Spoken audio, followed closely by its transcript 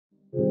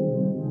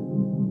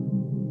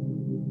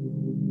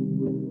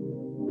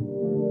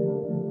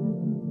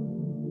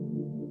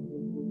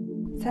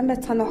Сайн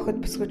байцгаана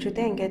охид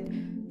бүсгүүчүүдээ, ингээд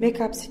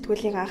мейкап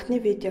сэтгүүлийн анхны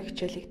видео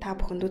хичээлийг та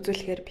бүхэнд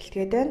үзүүлэхээр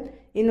бэлтгээд байна.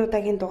 Энэ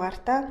удаагийн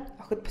дугаартаа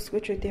охид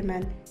бүсгүүчүүдийн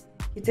маань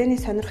хизээний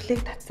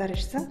сонирхлыг татсаар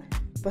ирсэн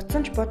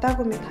буцанч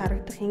будаагүй мэт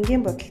харагдах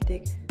энгийн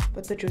бодолтыг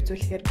будаж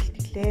үзүүлэхээр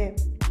бэлтгэлээ.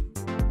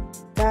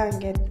 За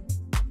ингээд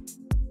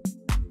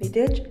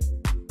мэдээж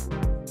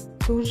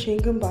зүүн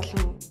шингэн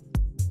болон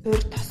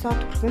зөөр тосоо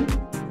түрхэн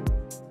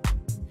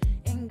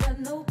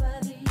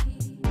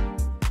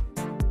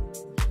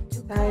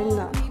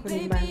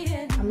энэ байна.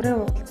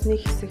 Хамрын уулзны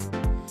хэсэг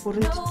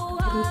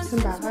бүрдсэн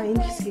байгаа.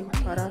 Энэ хэсгийг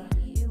болохоор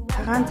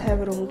цагаан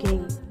цайвар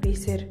өнгийн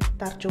бейсээр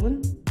дарж өгнө.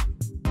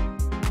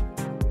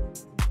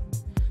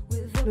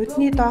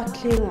 Нүдний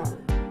доотлын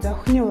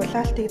зохины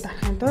улаалтыг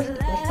дарахын тулд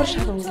улбар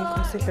шар өнгийн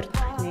консилер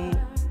дарахнэ.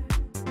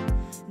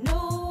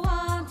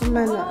 Энэ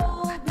маань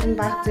хатар нь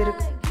бага зэрэг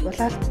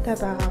улаалттай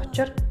байгаа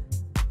учраас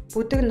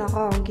бүдэг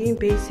ногоо өнгийн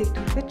бейсийг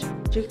түрхэж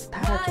жигд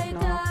тарааж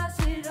өгнө.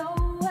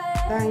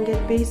 За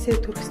ингээд бейсээ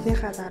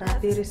түрхснийхаа дараа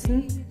дээрэс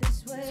нь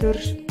суур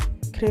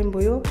крем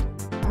буюу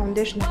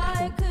фаундейшн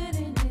түрхнэ.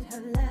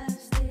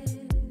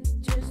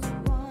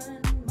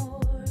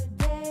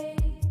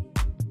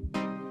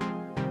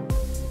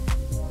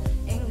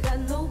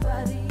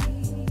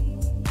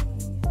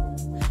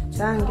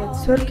 За ингээд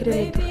суур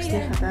кремийг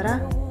түрхснийхаа дараа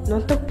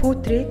нунтаг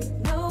пудрийг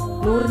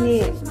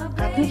нүүрний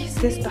гадны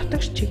хэсгээс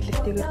дотогш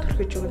чиглэлтэйгээр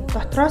түрхэж өгнө.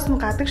 Дотроос нь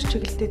гадагш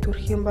чиглэлтэй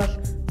түрхэх юм бол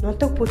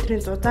нунтаг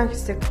пудрийн зузаан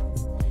хэсэг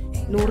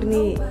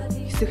нүүрний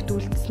хэсэгт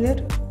үлдснээр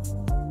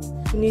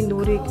хүний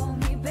нүрийг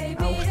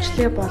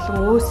үрчлээ болон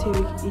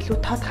өөсөвийг илүү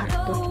тод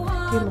харагдуулж өгдөг.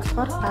 Тийм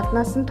болохоор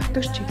гаднаас нь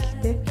дотогш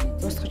чиглэлтэй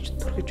уусгаж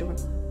түрхэж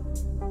өгнө.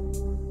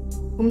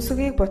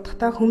 Хөмсөгийг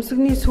бодохдоо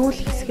хөмсөгний сүүл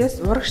хэсгээс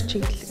урагш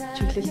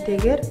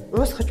чиглэлтэйгээр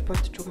уусгаж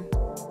бодож өгнө.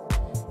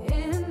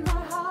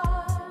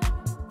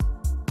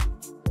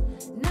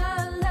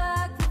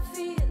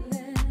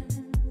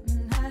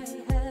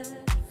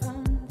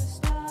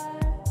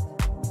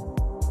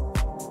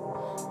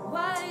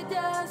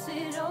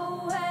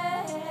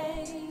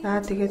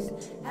 Тэгээд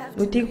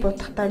нүдийг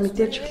будахтаа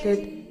мэдээж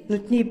эхлээд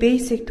нүдний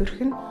бейсийг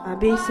түрхэн.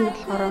 Бейс нь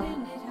болохоор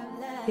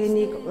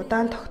тэнийг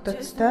удаан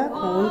тогтоцтой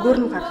өнгөөр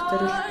нь гарах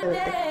зорилготой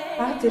байдаг.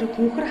 Бага зэрэг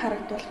хүнхэр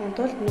харагдуулахын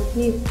тулд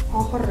нүдний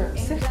хонхор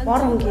хэсэг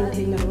бор өнгийн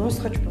тэнээр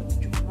уусгаж будаж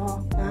өгнө.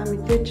 За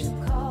мэдээж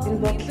энэ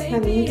бодлого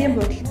маань энгийн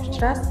бодлого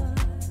учраас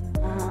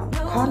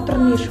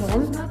контурны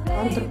шугамд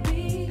контур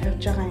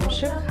тавьж байгаа юм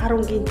шиг хар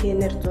өнгийн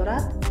тэнээр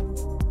зураад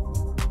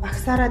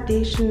багсаараа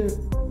дээш нь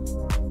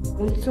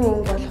үндсэн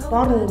өнгө болох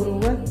бор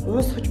өнгөрөөгөө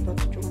уусгаж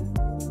бодож өгнө.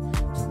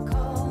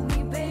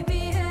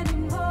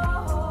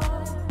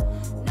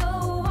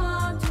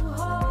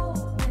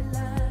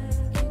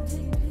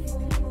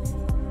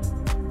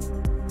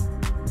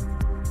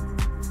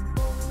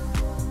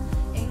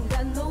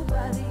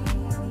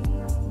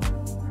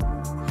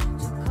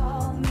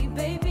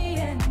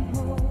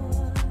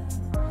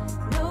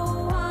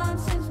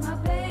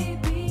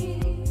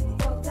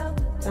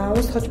 За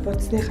уусгаж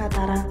бодсныхаа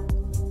дараа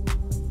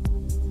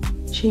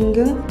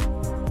шингэн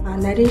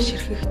нарийн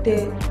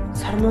ширхэгтэй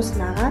сормоос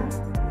нагаад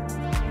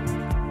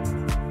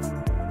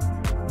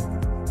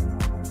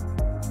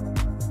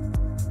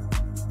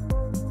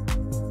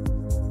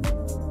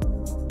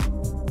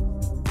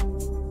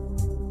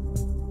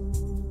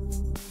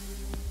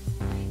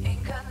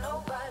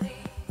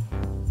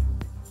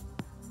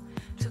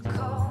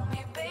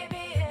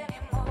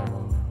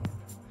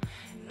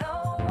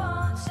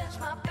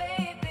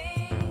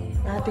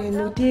тэгээ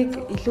нүдийг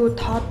илүү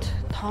тод,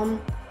 том,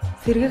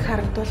 сэргийг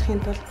харагдуулахын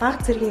тулд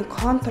бага зэргийн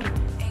контур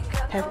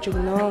тавьж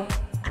өгнө.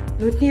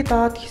 Нүдний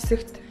доод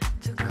хэсэгт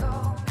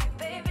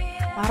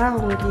бараа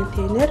өнгийн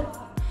тэнээр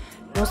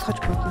уусгаж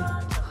бодно.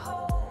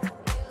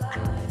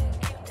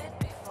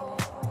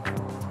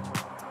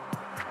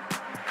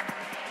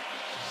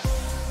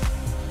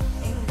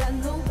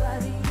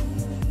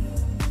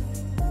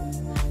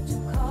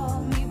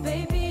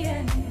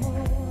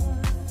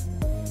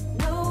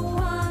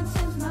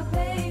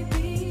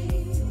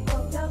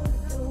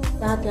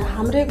 Тэгээ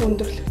хамрыг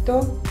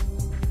өндөрлөхдөө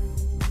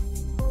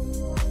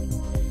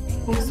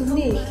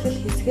хөмсөгний эхлэл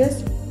хэсгээс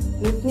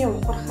нүдний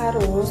ухархаар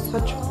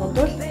уусгаж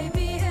бодвол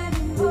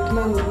нүд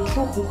маань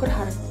илүү хөнхөр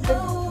харагддаг.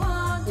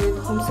 Тэгээд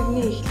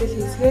хөмсөгний эхлэл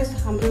хэсгээс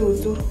хамрын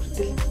үзүүр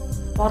хүртэл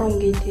бор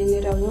өнгийн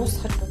тэнээрээ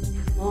уусгаж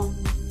бодно.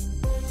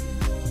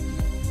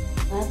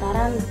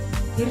 Дараа нь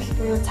гэрэл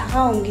буюу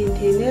цагаан өнгийн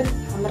тэнээр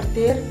хамар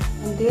дээр,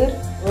 өн дээр,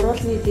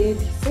 уруулны дээд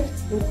хэсэгт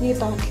нүдний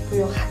доотлол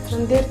буюу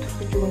хатран дээр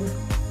түрхэж өгнө.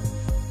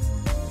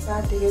 За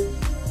тэгээд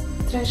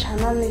эцрэн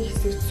шанааны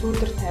хэсэгт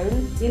сүүдэр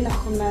тавина. Энэ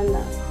охин маань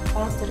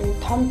бага зэргийн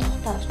том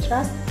тухтай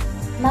учраас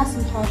наас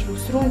нь хойш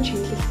өсрүүн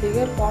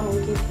чиглэлтэйгээр бор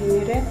өнгийн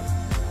тэнээрээ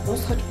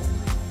уусгаж бодно.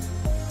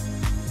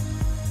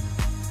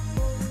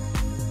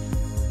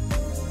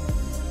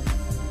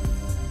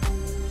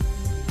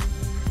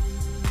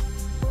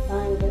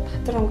 Ингээд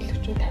хатар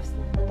өнгөлөгчөө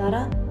тавьсныхаа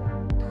дараа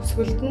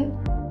төгсгөлд нь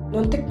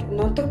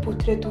нунтаг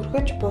бүтрээ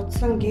түрхэж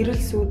будсан гэрэл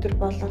сүүдэр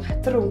болон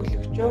хатар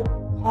өнгөлөгчөө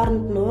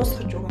хооронд нь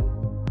уусгаж өгнө.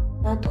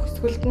 За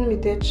төгсгөлд нь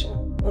мэдээж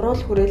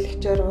уруул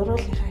хүрээлэгчээр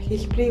уруулынхаа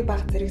хэлбэрийг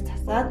баг зэрэг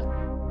засаад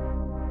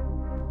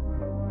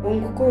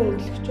өнгөгүй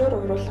өнгөлөгчөөр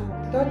уруулан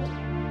өглөөд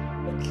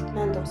будалт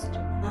маань дуусч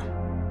байна.